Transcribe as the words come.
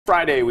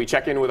Friday, we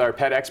check in with our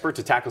pet expert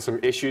to tackle some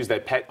issues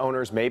that pet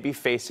owners may be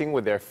facing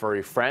with their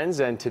furry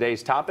friends. And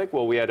today's topic,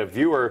 well, we had a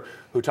viewer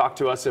who talked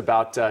to us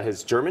about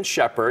his German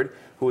Shepherd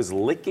who was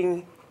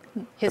licking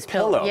his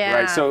pillow, yeah.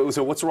 right?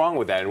 So what's wrong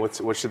with that, and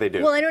what should they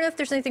do? Well, I don't know if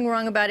there's anything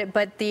wrong about it,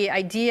 but the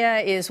idea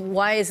is,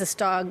 why is this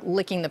dog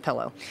licking the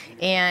pillow?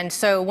 And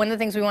so one of the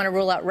things we want to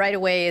rule out right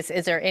away is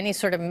there any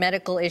sort of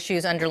medical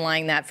issues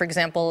underlying that? For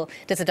example,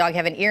 does the dog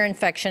have an ear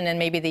infection, and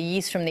maybe the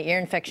yeast from the ear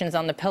infection is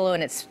on the pillow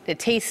and it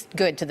tastes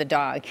good to the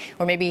dog?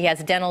 Or maybe he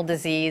has dental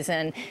disease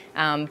and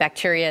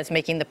bacteria is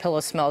making the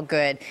pillow smell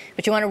good.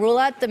 But you want to rule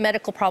out the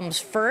medical problems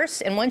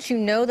first, and once you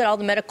know that all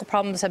the medical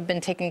problems have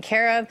been taken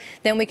care of,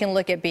 then we can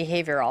look at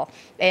behavioral.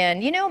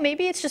 And you know,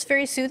 maybe it's just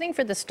very soothing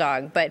for this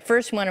dog, but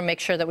first we want to make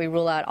sure that we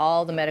rule out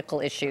all the medical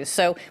issues.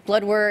 So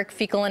blood work,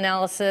 fecal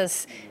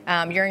analysis,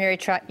 urinary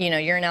tract,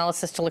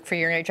 urinalysis to look for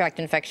urinary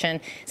tract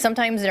infection.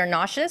 Sometimes they're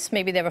nauseous,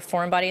 maybe they have a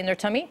foreign body in their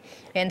tummy,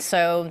 and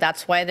so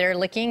that's why they're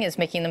licking, is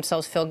making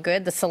themselves feel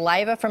good. The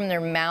saliva from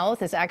their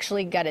mouth has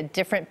actually got a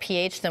different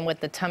pH than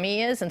what the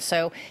tummy is, and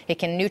so it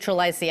can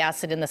neutralize the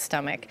acid in the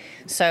stomach.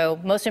 So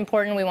most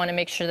important, we want to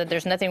make sure that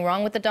there's nothing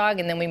wrong with the dog,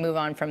 and then we move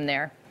on from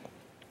there.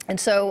 And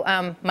so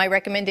my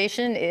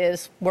recommendation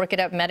is work it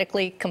up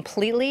medically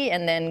completely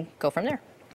and then go from there.